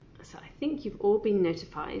So I think you've all been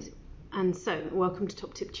notified. And so, welcome to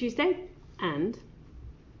Top Tip Tuesday. And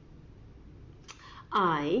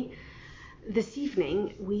this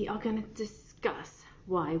evening, we are going to discuss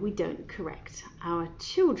why we don't correct our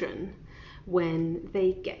children when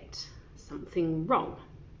they get something wrong.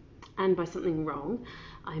 And by something wrong,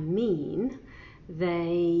 I mean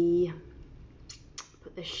they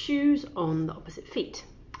put their shoes on the opposite feet,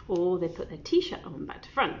 or they put their t-shirt on back to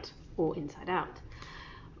front, or inside out.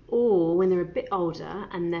 Or when they're a bit older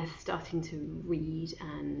and they're starting to read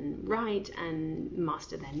and write and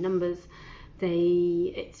master their numbers,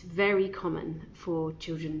 it's very common for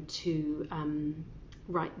children to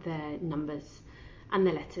write their numbers and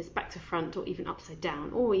their letters back to front, or even upside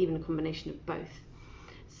down, or even a combination of both.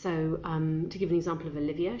 So to give an example of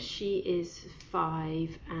Olivia, she is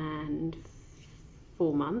 5 and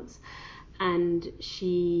 4 months, and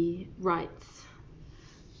she writes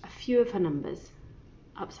a few of her numbers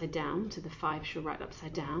upside down. So the 5 she'll write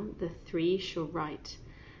upside down, the 3 she'll write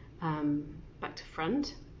back to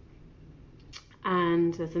front,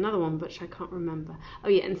 and there's another one which I can't remember. Oh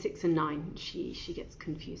yeah, and 6 and 9 she gets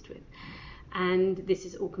confused with. And this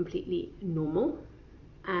is all completely normal,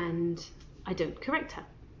 and I don't correct her,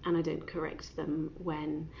 and I don't correct them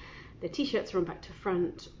when their t-shirts are on back to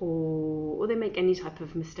front, or they make any type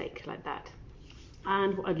of mistake like that.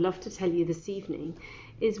 And what I'd love to tell you this evening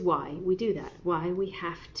is why we do that, why we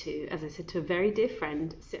have to, as I said to a very dear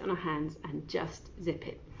friend, sit on our hands and just zip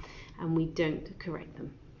it, and we don't correct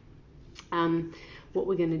them. What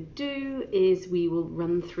we're going to do is we will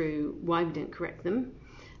run through why we don't correct them,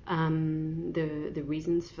 the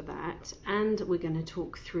reasons for that, and we're going to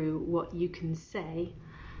talk through what you can say.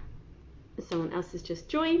 Someone else has just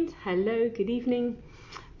joined. Hello, good evening.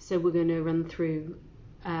 So we're going to run through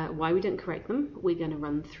why we don't correct them. We're going to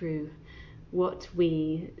run through what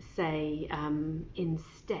we say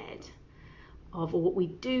instead of, or what we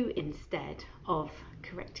do instead of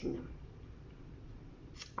correcting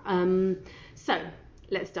them. So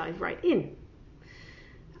let's dive right in.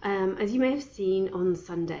 As you may have seen on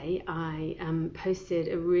Sunday, I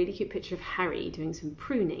posted a really cute picture of Harry doing some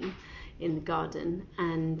pruning in the garden,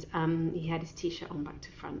 and he had his t-shirt on back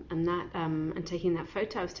to front, and taking that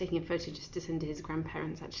photo, I was taking a photo just to send to his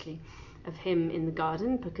grandparents actually, of him in the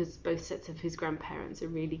garden, because both sets of his grandparents are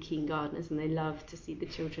really keen gardeners and they love to see the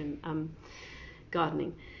children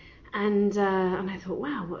gardening. And I thought,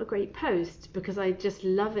 wow, what a great post, because I just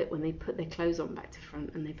love it when they put their clothes on back to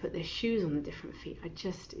front and they put their shoes on the different feet.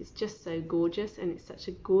 It's just so gorgeous, and it's such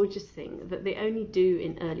a gorgeous thing that they only do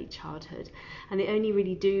in early childhood, and they only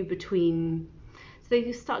really do so they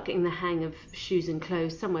start getting the hang of shoes and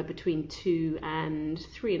clothes somewhere between 2 and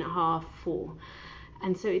 3.5, 4.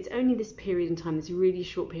 And so it's only this period in time, this really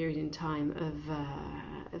short period in time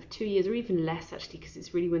of 2 years, or even less actually, because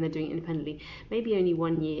it's really when they're doing it independently, maybe only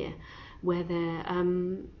 1 year, where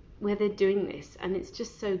they're doing this, and it's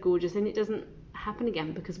just so gorgeous. And it doesn't happen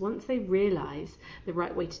again, because once they realise the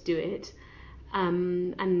right way to do it,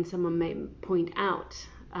 and someone may point out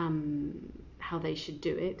how they should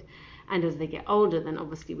do it. And as they get older, then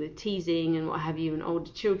obviously with teasing and what have you, and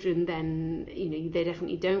older children, then they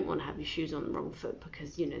definitely don't want to have your shoes on the wrong foot,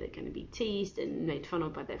 because they're going to be teased and made fun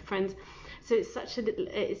of by their friends. So it's such an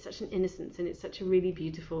innocence, and it's such a really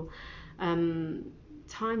beautiful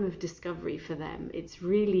time of discovery for them. It's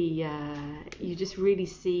really you just really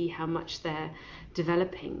see how much they're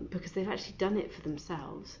developing, because they've actually done it for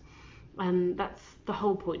themselves. And that's the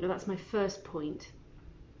whole point. Now, that's my first point,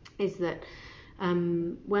 is that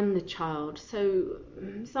when the child, so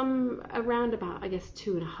some around about, I guess,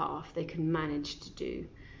 2.5, they can manage to do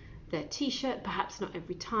their t-shirt, perhaps not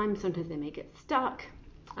every time, sometimes they may get stuck.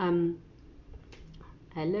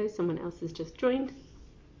 Hello, someone else has just joined.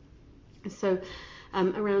 So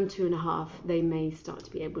around 2.5, they may start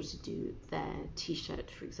to be able to do their t-shirt,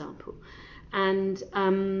 for example, and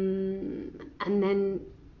then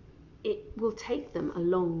it will take them a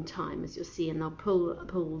long time, as you'll see, and they'll pull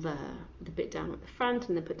the bit down at the front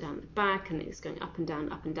and then put down at the back, and it's going up and down,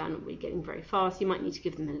 not really getting very fast. You might need to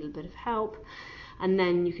give them a little bit of help, and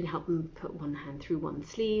then you can help them put one hand through one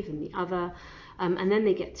sleeve and the other, and then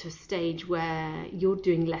they get to a stage where you're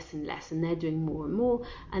doing less and less and they're doing more and more,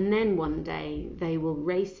 and then one day they will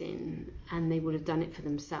race in and they will have done it for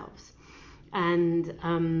themselves. And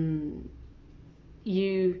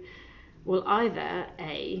you will either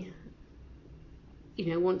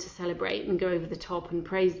want to celebrate and go over the top and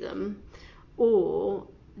praise them, or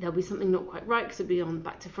there'll be something not quite right because it'll be on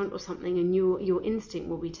back to front or something, and your instinct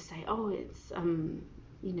will be to say, oh, it's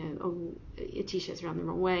your t-shirt's around the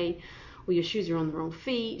wrong way, or your shoes are on the wrong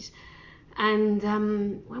feet, And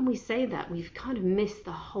when we say that, we've kind of missed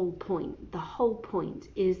the whole point. The whole point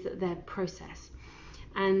is that their process.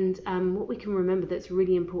 And what we can remember that's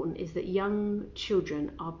really important is that young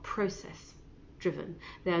children are process driven.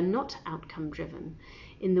 They are not outcome driven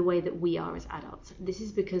in the way that we are as adults. This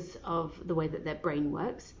is because of the way that their brain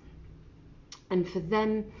works. And for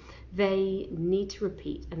them, they need to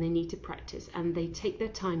repeat and they need to practice, and they take their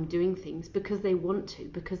time doing things because they want to,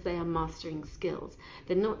 because they are mastering skills.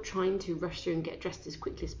 They're not trying to rush through and get dressed as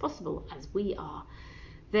quickly as possible as we are.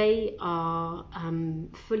 They are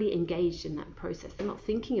fully engaged in that process. They're not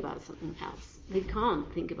thinking about something else. They can't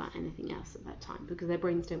think about anything else at that time because their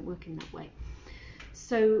brains don't work in that way.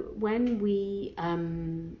 So when we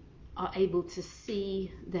are able to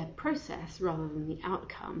see their process rather than the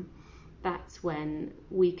outcome, that's when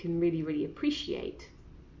we can really, really appreciate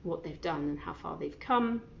what they've done and how far they've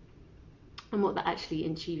come and what they're actually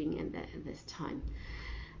achieving in this time.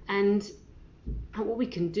 And what we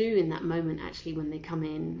can do in that moment, actually, when they come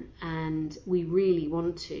in and we really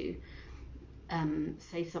want to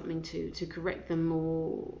say something to correct them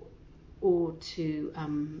or to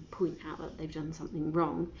point out that they've done something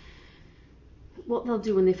wrong, what they'll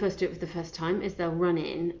do when they first do it for the first time is they'll run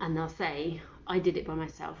in and they'll say, I did it by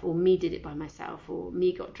myself, or me did it by myself, or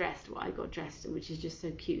me got dressed, or I got dressed, which is just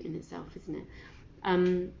so cute in itself, isn't it?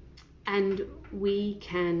 And we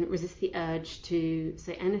can resist the urge to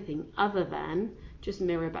say anything other than just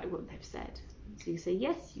mirror back what they've said. So you say,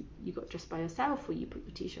 yes, you got dressed by yourself, or you put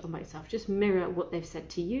your t-shirt on by yourself. Just mirror what they've said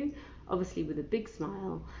to you, obviously with a big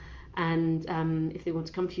smile. And if they want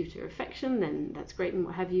to come to you to affection, then that's great and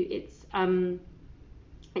what have you. It's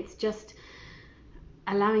just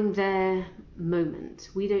allowing their moment.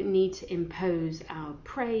 We don't need to impose our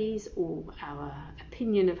praise or our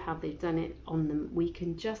opinion of how they've done it on them. We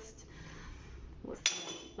can just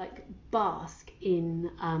bask in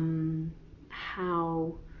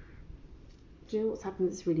how. Do you know what's happened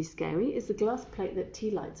that's really scary? Is the glass plate that tea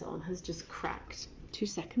lights are on has just cracked. 2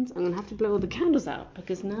 seconds. I'm going to have to blow all the candles out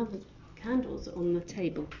because now the candles are on the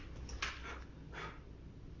table.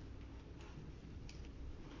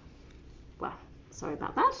 Well, sorry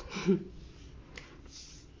about that.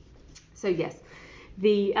 So yes,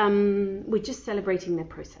 we're just celebrating their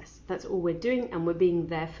process. That's all we're doing, and we're being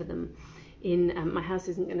there for them. My house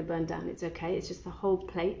isn't going to burn down. It's okay. It's just the whole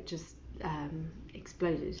plate just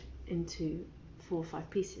exploded into 4 or 5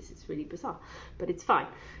 pieces. It's really bizarre, but it's fine.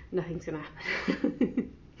 Nothing's going to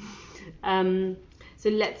happen. So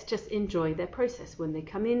let's just enjoy their process. When they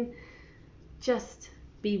come in, just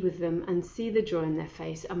be with them and see the joy in their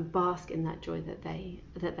face and bask in that joy that they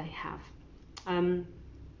have. Now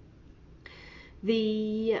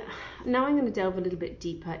I'm going to delve a little bit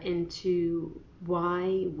deeper into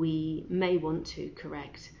why we may want to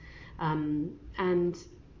correct, and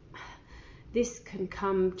this can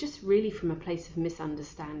come just really from a place of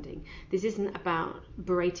misunderstanding. This isn't about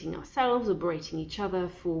berating ourselves or berating each other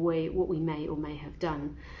for what we may or may have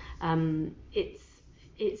done.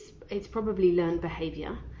 It's probably learned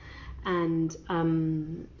behaviour, and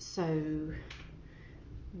so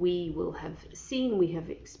we have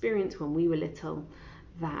experienced when we were little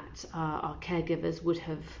that our caregivers would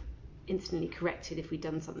have instantly corrected if we'd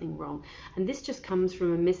done something wrong. And this just comes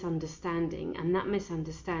from a misunderstanding, and that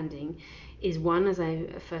misunderstanding is one, as I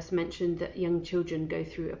first mentioned, that young children go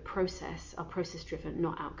through a process, are process driven,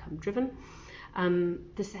 not outcome driven.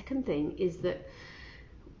 The second thing is that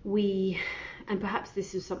and perhaps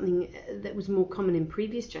this is something that was more common in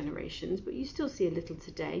previous generations, but you still see a little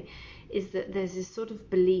today, is that there's this sort of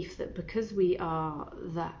belief that because we are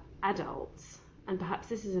the adults, and perhaps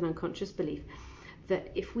this is an unconscious belief,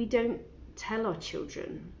 that if we don't tell our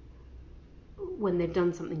children when they've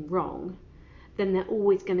done something wrong, then they're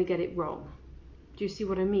always going to get it wrong. Do you see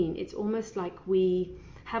what I mean? It's almost like we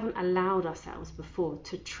haven't allowed ourselves before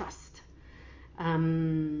to trust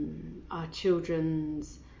our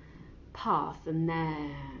children's path and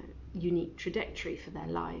their unique trajectory for their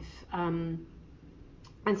life. And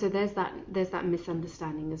so there's that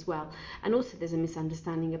misunderstanding as well. And also there's a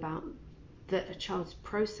misunderstanding about that a child's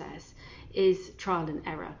process is trial and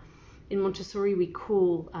error. In Montessori, we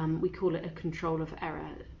call it a control of error,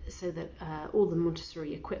 so that all the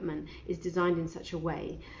Montessori equipment is designed in such a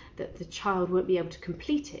way that the child won't be able to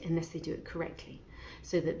complete it unless they do it correctly,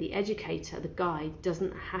 so that the educator, the guide,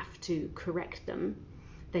 doesn't have to correct them.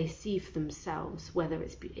 They see for themselves whether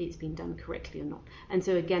it's been done correctly or not. And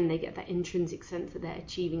so again, they get that intrinsic sense that they're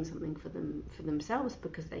achieving something for themselves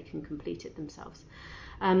because they can complete it themselves.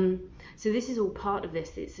 So this is all part of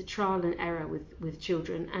this. It's a trial and error with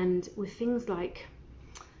children, and with things like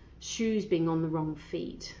shoes being on the wrong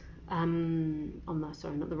feet. on the,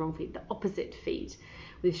 sorry, not the wrong feet, the opposite feet,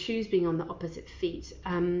 with shoes being on the opposite feet.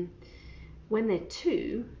 When they're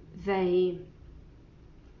 2, they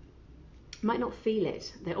might not feel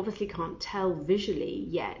it. They obviously can't tell visually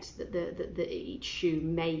yet that each shoe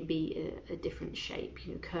may be a different shape,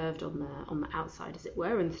 curved on the outside, as it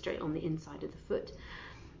were, and straight on the inside of the foot.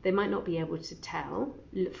 They might not be able to tell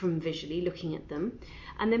from visually looking at them,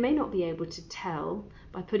 and they may not be able to tell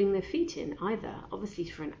by putting their feet in either. Obviously,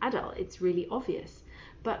 for an adult, it's really obvious,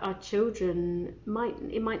 but our children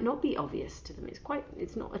it might not be obvious to them.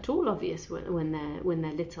 It's not at all obvious when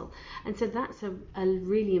they're little, and so that's a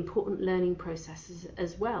really important learning process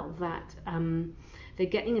as well. That they're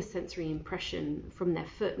getting a sensory impression from their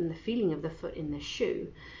foot and the feeling of the foot in their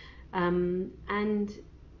shoe, and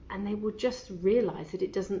they will just realize that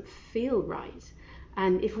it doesn't feel right.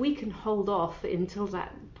 And if we can hold off until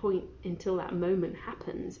that point, until that moment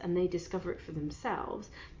happens, and they discover it for themselves,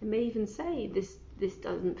 they may even say, this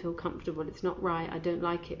doesn't feel comfortable, it's not right, I don't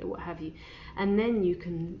like it, or what have you. And then you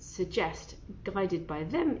can suggest, guided by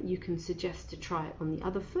them, you can suggest to try it on the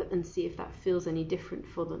other foot and see if that feels any different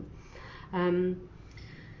for them.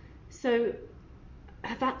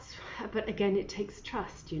 But again, it takes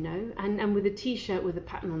trust, and with a t-shirt with a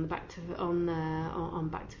pattern on the back on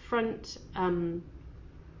back to front,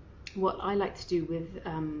 what I like to do with,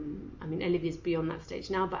 Olivia's beyond that stage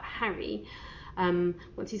now, but Harry,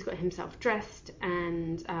 once he's got himself dressed,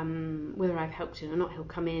 and whether I've helped him or not, he'll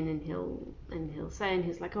come in and he'll say, and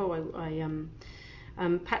he's like, oh, I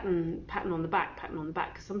pattern on the back,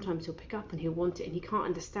 because sometimes he'll pick up and he'll want it, and he can't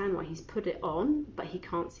understand why he's put it on, but he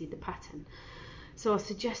can't see the pattern. So I'll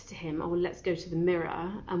suggest to him, let's go to the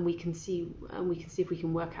mirror and we can see if we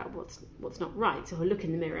can work out what's not right. So he'll look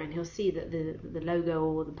in the mirror and he'll see that the logo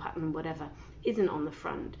or the pattern, whatever, isn't on the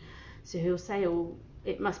front. So he'll say,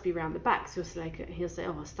 it must be round the back. So he'll say,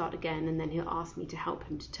 I'll start again, and then he'll ask me to help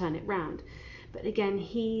him to turn it round. But again,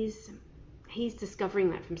 he's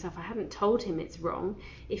discovering that for himself. I haven't told him it's wrong.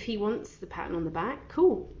 If he wants the pattern on the back,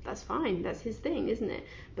 cool, that's fine, that's his thing, isn't it?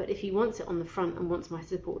 But if he wants it on the front and wants my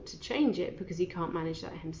support to change it because he can't manage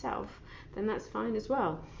that himself, then that's fine as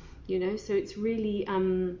well. So it's really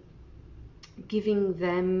giving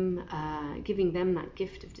them that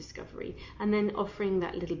gift of discovery, and then offering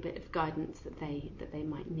that little bit of guidance that they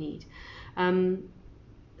might need.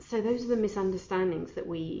 So those are the misunderstandings that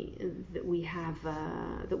we have,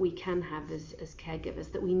 that we can have as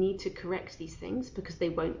caregivers, that we need to correct these things, because they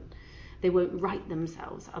won't right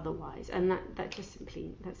themselves otherwise, and that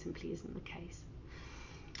simply isn't the case.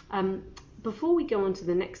 Before we go on to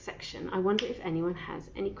the next section, I wonder if anyone has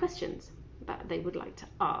any questions that they would like to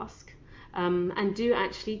ask, and do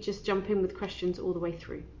actually just jump in with questions all the way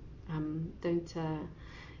through.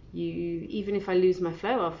 Even if I lose my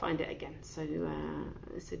flow, I'll find it again. So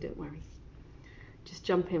don't worry. Just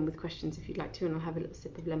jump in with questions if you'd like to, and I'll have a little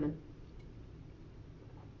sip of lemon.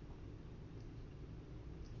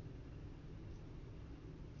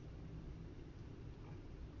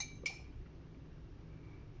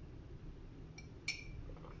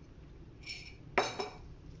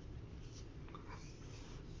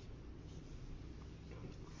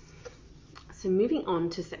 So moving on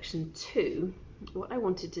to section 2. What I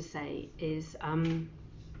wanted to say is, and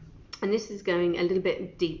this is going a little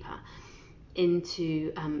bit deeper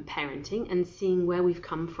into parenting and seeing where we've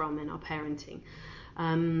come from in our parenting,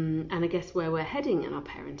 and I guess where we're heading in our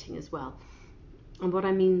parenting as well. And what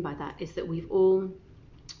I mean by that is that we all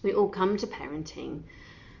come to parenting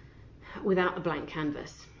without a blank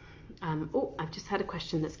canvas. I've just had a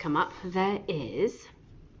question that's come up. There is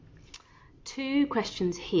 2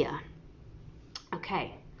 questions here.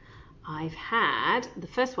 Okay. The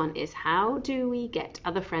first one is, how do we get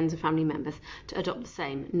other friends and family members to adopt the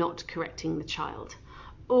same, not correcting the child?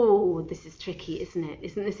 Oh, this is tricky, isn't it?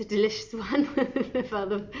 Isn't this a delicious one with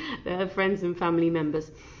other friends and family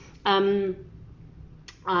members? I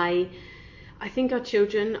think our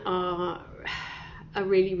children are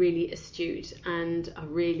really, really astute, and are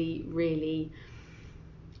really, really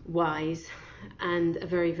wise, and are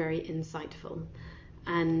very, very insightful.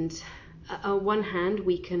 And on one hand,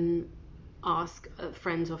 we can ask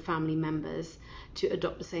friends or family members to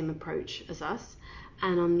adopt the same approach as us,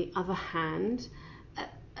 and on the other hand, at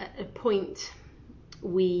a point,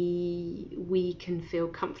 we can feel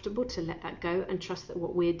comfortable to let that go and trust that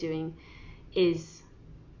what we're doing is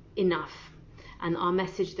enough, and our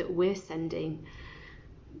message that we're sending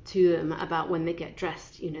to them about when they get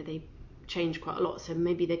dressed, they change quite a lot, so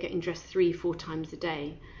maybe they're getting dressed 3-4 times a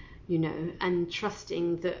day, and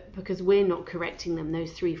trusting that because we're not correcting them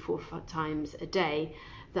those 3-4 times a day,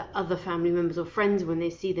 that other family members or friends, when they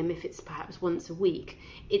see them, if it's perhaps once a week,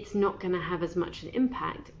 it's not going to have as much an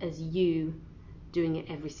impact as you doing it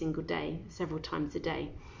every single day, several times a day.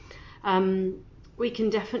 We can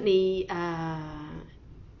definitely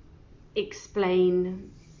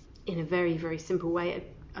explain in a very, very simple way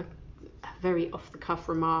a very off-the-cuff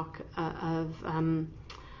remark of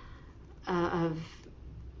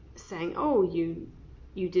saying, oh, you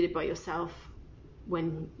did it by yourself,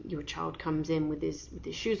 when your child comes in with his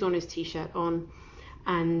shoes on, his t-shirt on,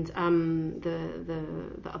 and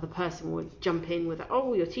the other person would jump in with,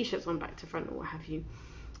 oh, your t-shirt's on back to front, or what have you,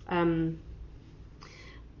 and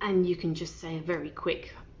you can just say a very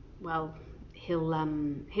quick, well, he'll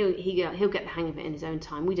get the hang of it in his own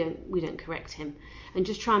time. We don't correct him, and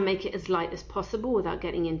just try and make it as light as possible without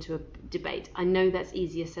getting into a debate. I know that's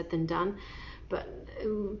easier said than done, but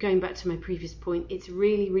going back to my previous point, it's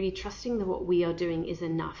really, really trusting that what we are doing is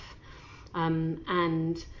enough,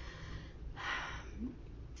 and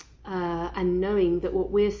knowing that what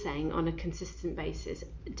we're saying on a consistent basis,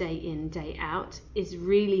 day in, day out, is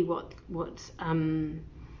really what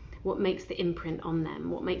makes the imprint on them,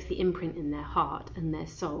 what makes the imprint in their heart and their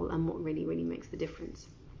soul, and what really, really makes the difference.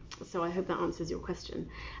 So I hope that answers your question.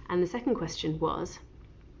 And the second question was,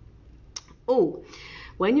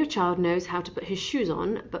 when your child knows how to put his shoes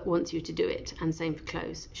on but wants you to do it, and same for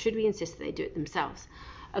clothes, should we insist that they do it themselves?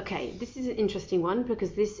 Okay, this is an interesting one,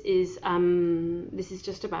 because this is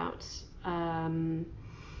just about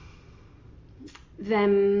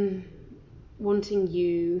them wanting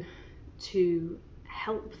you to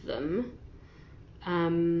help them,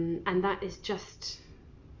 and that is just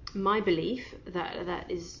my belief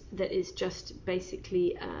that is just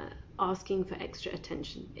basically asking for extra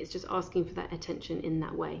attention. It's just asking for that attention in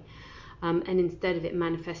that way, and instead of it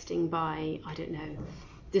manifesting by, I don't know,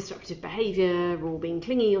 disruptive behavior or being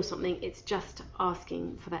clingy or something, it's just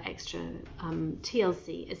asking for that extra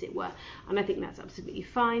TLC, as it were. And I think that's absolutely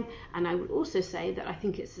fine. And I would also say that I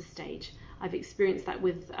think it's a stage. I've experienced that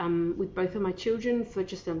with both of my children for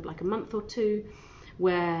just like a month or two,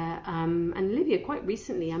 where and Olivia quite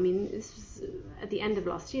recently, I mean, this was at the end of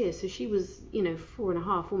last year, so she was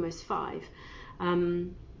 4.5, almost 5,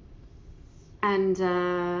 and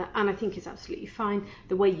I think it's absolutely fine.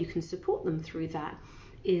 The way you can support them through that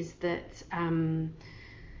is that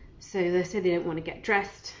so they say they don't want to get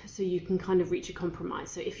dressed, so you can kind of reach a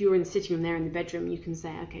compromise. So if you're in the sitting room, they're in the bedroom, you can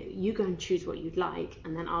say, okay, you go and choose what you'd like,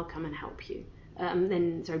 and then I'll come and help you. Bring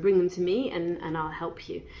them to me, and I'll help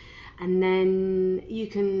you. And then you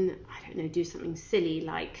can, I don't know, do something silly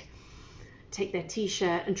like take their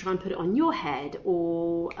t-shirt and try and put it on your head,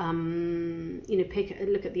 or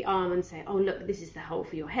look at the arm and say, oh look, this is the hole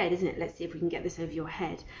for your head, isn't it? Let's see if we can get this over your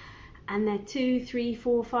head. And they're 2, 3,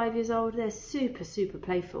 4, 5 years old. They're super, super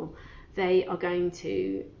playful. They are going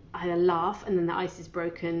to either laugh, and then the ice is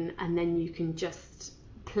broken, and then you can just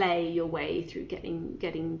play your way through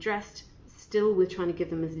getting dressed. Still, we're trying to give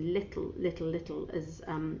them as little as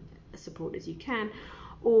support as you can.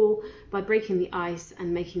 Or by breaking the ice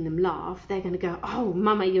and making them laugh, they're going to go, oh,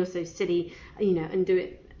 Mama, you're so silly, and do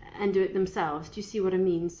it themselves. Do you see what I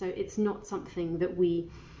mean? So it's not something that we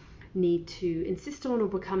need to insist on or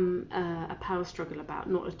become a power struggle about,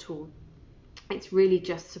 not at all. It's really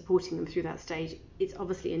just supporting them through that stage. It's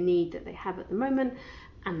obviously a need that they have at the moment,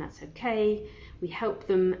 and that's okay. We help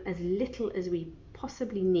them as little as we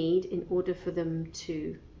possibly need in order for them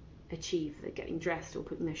to achieve the getting dressed or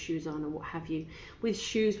putting their shoes on or what have you. With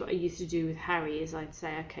shoes, what I used to do with Harry is I'd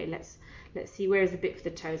say, okay, let's see, where is the bit for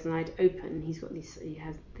the toes, and I'd open,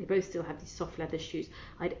 they both still have these soft leather shoes.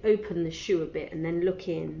 I'd open the shoe a bit and then look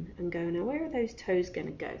in and go, now where are those toes going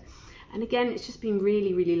to go? And again, it's just being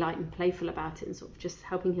really, really light and playful about it, and sort of just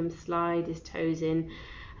helping him slide his toes in,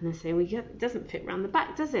 and then saying, well, it doesn't fit around the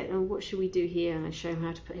back, does it? And what should we do here? And I show him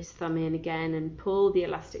how to put his thumb in again and pull the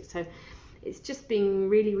elastic. So it's just being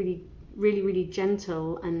really, really, really, really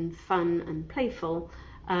gentle and fun and playful,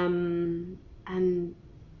 and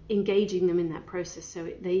engaging them in that process,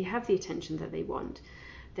 so they have the attention that they want.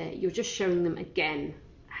 You're just showing them again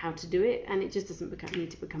how to do it, and it just doesn't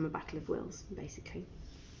need to become a battle of wills, basically.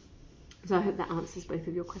 So I hope that answers both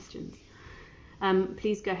of your questions.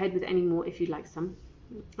 Please go ahead with any more if you'd like some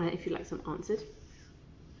answered.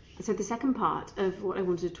 So the second part of what I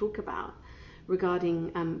wanted to talk about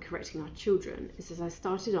regarding correcting our children is, as I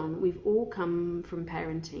started on, we've all come from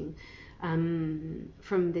parenting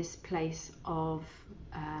from this place of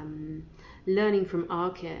learning from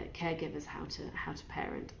our caregivers how to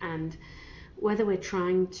parent, and whether we're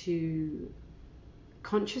trying to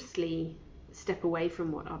consciously step away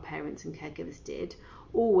from what our parents and caregivers did,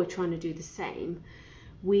 or we're trying to do the same,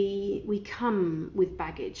 we come with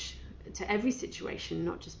baggage to every situation,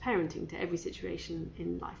 not just parenting, to every situation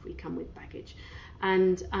in life. We come with baggage,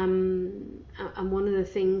 and one of the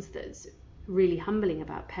things that's really humbling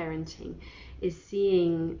about parenting is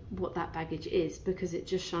seeing what that baggage is, because it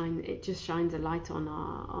just shines a light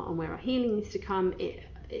on where our healing needs to come.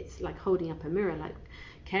 It's like holding up a mirror, like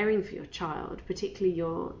caring for your child, particularly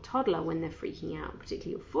your toddler when they're freaking out,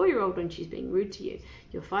 particularly your 4-year-old when she's being rude to you,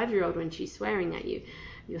 your 5-year-old when she's swearing at you,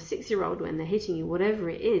 your 6-year-old when they're hitting you, whatever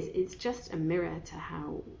it is. It's just a mirror to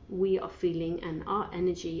how we are feeling and our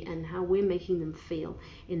energy and how we're making them feel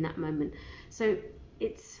in that moment. So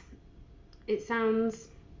it sounds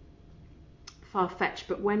far-fetched,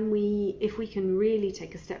 but if we can really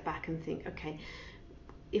take a step back and think, okay,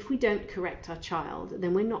 if we don't correct our child,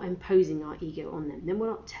 then we're not imposing our ego on them. Then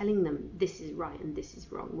we're not telling them this is right and this is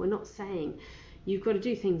wrong. We're not saying you've got to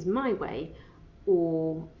do things my way,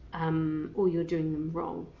 or you're doing them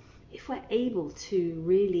wrong. If we're able to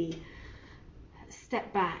really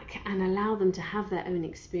step back and allow them to have their own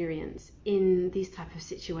experience in these type of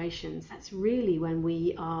situations, that's really when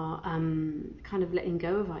we are kind of letting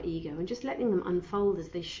go of our ego and just letting them unfold as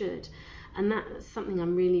they should. And that's something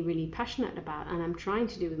I'm really, really passionate about, and I'm trying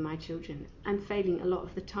to do with my children, and failing a lot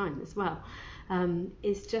of the time as well,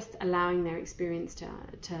 is just allowing their experience to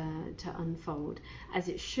unfold as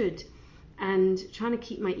it should, and trying to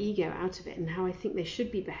keep my ego out of it and how I think they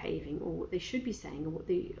should be behaving, or what they should be saying, or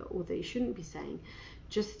what they shouldn't be saying.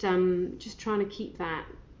 Just trying to keep that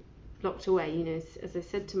locked away. You know, as I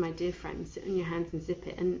said to my dear friend, sit on your hands and zip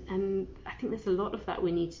it. And I think there's a lot of that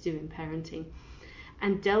we need to do in parenting,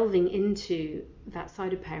 and delving into that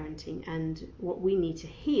side of parenting and what we need to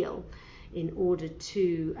heal in order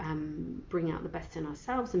to bring out the best in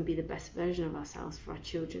ourselves and be the best version of ourselves for our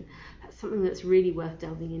children. That's something that's really worth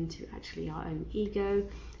delving into, actually, our own ego,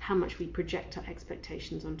 how much we project our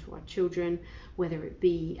expectations onto our children, whether it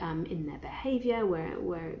be in their behavior,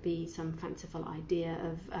 where it be some fanciful idea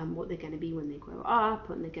of what they're going to be when they grow up,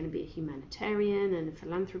 and they're going to be a humanitarian and a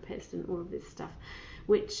philanthropist and all of this stuff,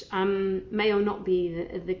 which may or not be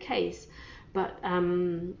the case, but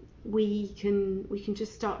we can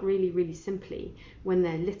just start really, really simply when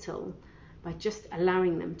they're little, by just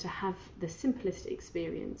allowing them to have the simplest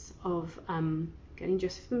experience of getting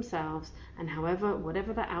dressed for themselves, and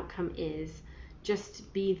whatever the outcome is,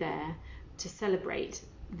 just be there to celebrate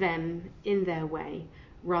them in their way,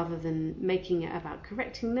 rather than making it about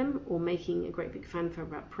correcting them or making a great big fanfare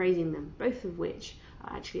about praising them, both of which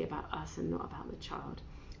are actually about us and not about the child.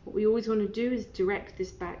 What we always want to do is direct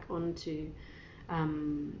this back onto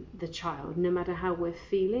the child, no matter how we're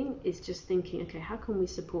feeling, is just thinking, okay, how can we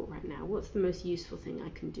support right now? What's the most useful thing I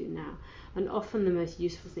can do now? And often the most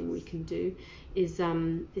useful thing we can do is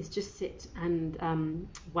just sit and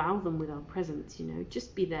wow them with our presence. You know,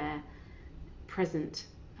 just be there, present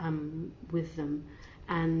with them,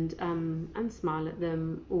 and smile at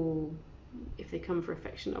them, or if they come for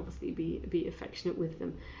affection, obviously be affectionate with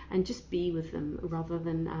them, and just be with them rather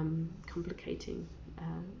than complicating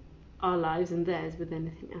our lives and theirs with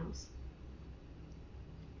anything else.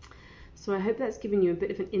 So I hope that's given you a bit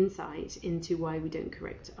of an insight into why we don't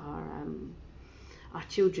correct our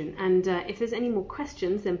children. And if there's any more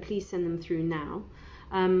questions, then please send them through now.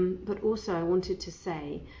 But also I wanted to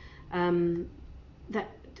say that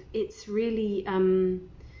it's really, and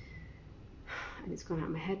it's gone out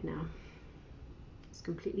of my head now. It's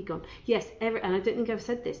completely gone. Yes, and I don't think I've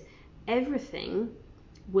said this. Everything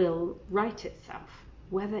will right itself,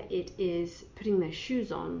 whether it is putting their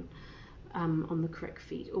shoes on the correct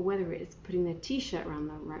feet, or whether it's putting their t-shirt around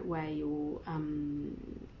the right way, or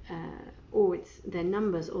it's their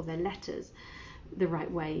numbers or their letters the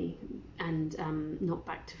right way, and not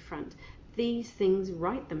back to front. These things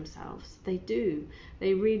right themselves. They do.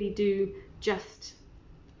 They really do just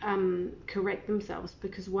correct themselves,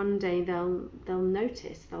 because one day they'll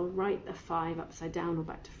notice, they'll write a 5 upside down or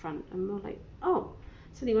back to front, and we're like, oh.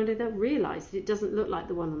 Suddenly one day they'll realise that it doesn't look like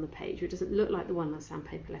the one on the page, or it doesn't look like the one on the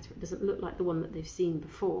sandpaper letter, it doesn't look like the one that they've seen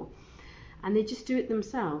before. And they just do it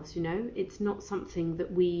themselves, you know. It's not something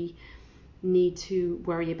that we need to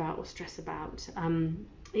worry about or stress about.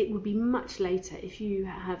 It would be much later if you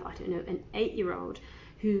have, I don't know, an 8-year-old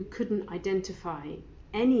who couldn't identify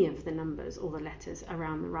any of the numbers or the letters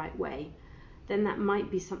around the right way. Then that might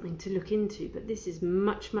be something to look into. But this is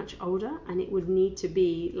much, much older, and it would need to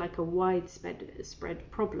be like a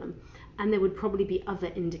widespread problem. And there would probably be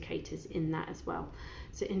other indicators in that as well.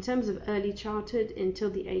 So in terms of early childhood, until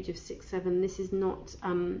the age of 6, 7, this is not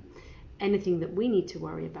anything that we need to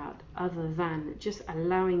worry about, other than just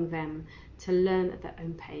allowing them to learn at their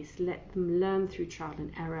own pace. Let them learn through trial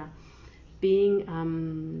and error. being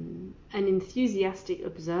an enthusiastic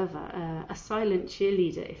observer, a silent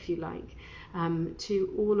cheerleader, if you like,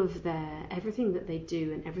 to all of everything that they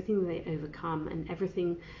do and everything that they overcome and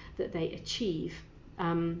everything that they achieve.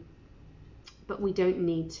 But we don't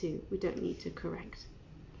need to correct.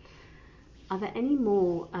 Are there any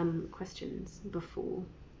more questions before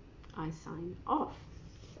I sign off?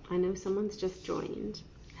 I know someone's just joined.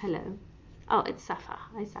 Hello. Oh, it's Safa.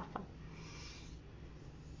 Hi, Safa.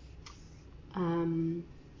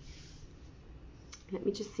 Let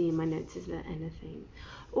me just see in my notes, is there anything?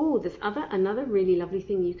 Oh, there's another really lovely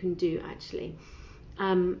thing you can do actually.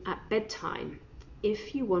 At bedtime,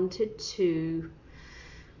 if you wanted to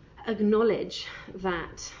acknowledge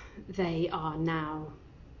that they are now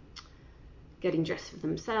getting dressed for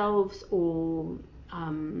themselves, or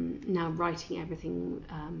now writing everything,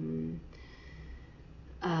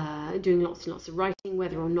 doing lots and lots of writing,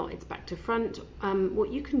 whether or not it's back to front.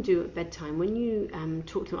 What you can do at bedtime, when you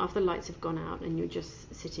talk to them after the lights have gone out and you're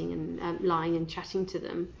just sitting and lying and chatting to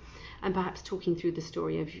them, and perhaps talking through the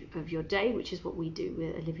story of your day, which is what we do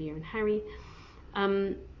with Olivia and Harry,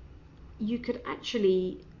 you could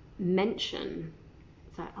actually mention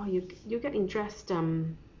that, oh, you're getting dressed.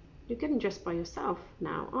 You're getting dressed by yourself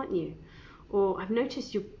now, aren't you? Or I've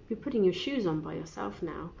noticed you're putting your shoes on by yourself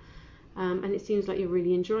now. And it seems like you're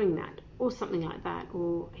really enjoying that, or something like that.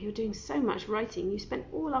 Or you're doing so much writing, you spent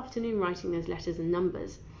all afternoon writing those letters and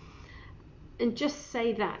numbers. And just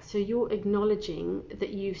say that, so you're acknowledging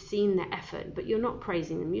that you've seen their effort, but you're not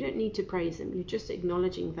praising them. You don't need to praise them, you're just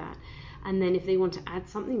acknowledging that. And then if they want to add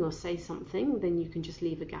something or say something, then you can just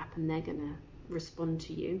leave a gap and they're going to respond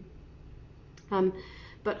to you.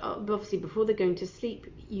 But obviously before they're going to sleep,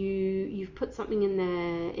 you've put something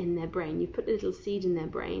in their brain, you've put a little seed in their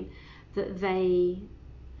brain that they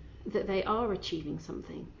are achieving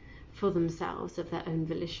something for themselves of their own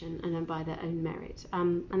volition and by their own merit.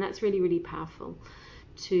 And that's really, really powerful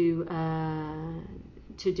to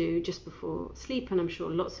do just before sleep. And I'm sure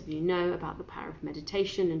lots of you know about the power of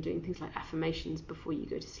meditation and doing things like affirmations before you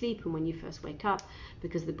go to sleep and when you first wake up,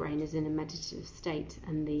 because the brain is in a meditative state,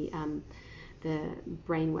 and the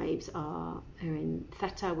brain waves are in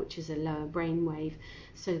theta, which is a lower brain wave,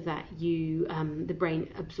 so that the brain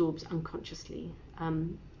absorbs unconsciously.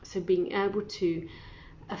 So being able to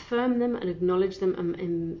affirm them and acknowledge them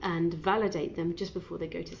and validate them just before they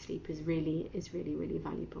go to sleep is really, really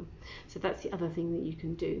valuable. So that's the other thing that you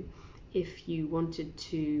can do if you wanted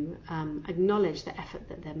to acknowledge the effort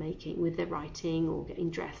that they're making with their writing or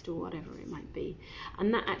getting dressed or whatever it might be.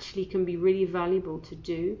 And that actually can be really valuable to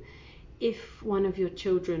do if one of your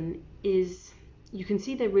children you can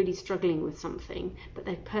see they're really struggling with something, but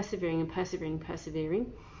they're persevering.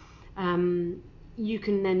 You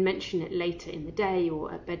can then mention it later in the day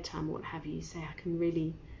or at bedtime or what have you. Say, I can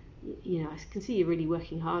see you're really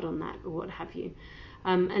working hard on that, or what have you,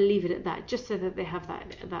 and leave it at that, just so that they have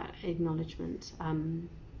that acknowledgement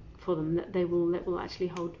for them, that will actually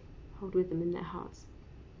hold with them in their hearts.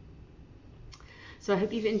 So I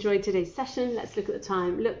hope you've enjoyed today's session. Let's look at the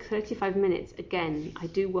time. Look, 35 minutes. Again, I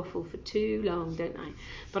do waffle for too long, don't I?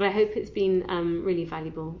 But I hope it's been really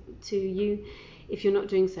valuable to you. If you're not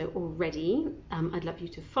doing so already, I'd love you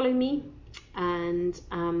to follow me. And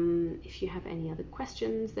if you have any other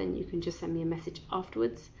questions, then you can just send me a message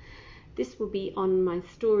afterwards. This will be on my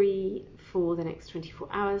story for the next 24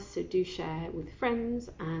 hours, so do share with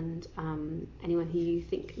friends and anyone who you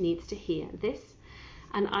think needs to hear this.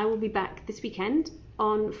 And I will be back this weekend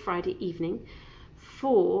on Friday evening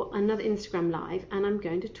for another Instagram Live, and I'm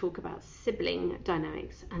going to talk about sibling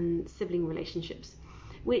dynamics and sibling relationships,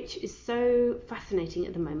 which is so fascinating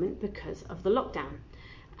at the moment because of the lockdown.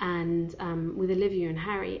 And with Olivia and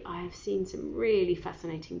Harry, I have seen some really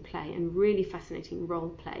fascinating play and really fascinating role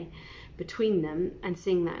play between them, and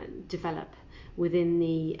seeing that develop within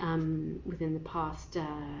the past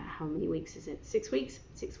how many weeks is it? 6 weeks.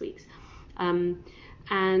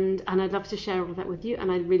 And I'd love to share all of that with you,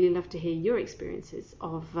 and I'd really love to hear your experiences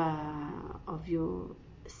of your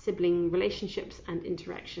sibling relationships and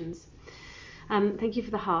interactions. Thank you for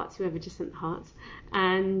the hearts, whoever just sent the hearts,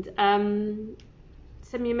 and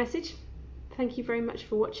send me a message. Thank you very much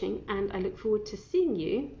for watching, and I look forward to seeing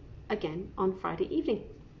you again on Friday evening.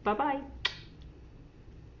 Bye bye.